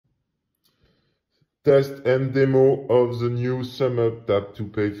Test and demo of the new SumUp Tap to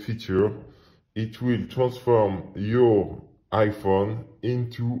Pay feature. It will transform your iPhone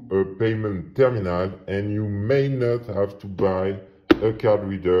into a payment terminal and you may not have to buy a card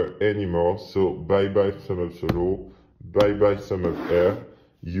reader anymore. So bye bye SumUp Solo, bye bye SumUp Air.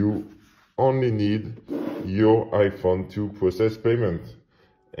 You only need your iPhone to process payment.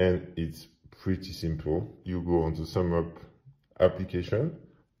 And it's pretty simple. You go on the SumUp application,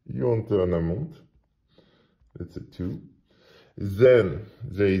 you enter an amount. Let's say 2. Then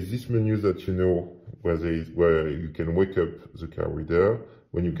there is this menu that you know where you can wake up the card reader,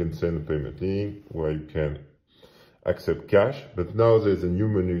 when you can send a payment link, where you can accept cash. But now there's a new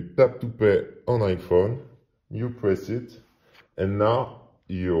menu, Tap to Pay on iPhone. You press it, and now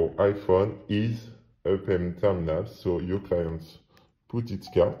your iPhone is a payment terminal. So your clients put its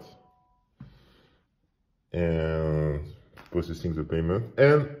card and processing the payment,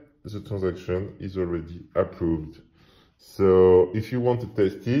 and the transaction is already approved. So if you want to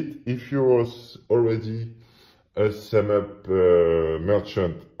test it, if you're already a SumUp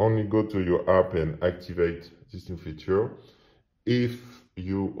merchant, only go to your app and activate this new feature. If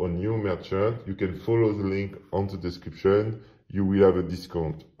you are a new merchant, you can follow the link on the description. You will have a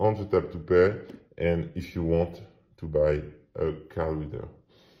discount on the Tap to Pay, and if you want to buy a card reader.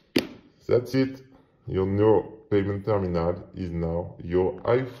 That's it. Your new payment terminal is now your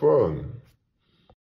iPhone.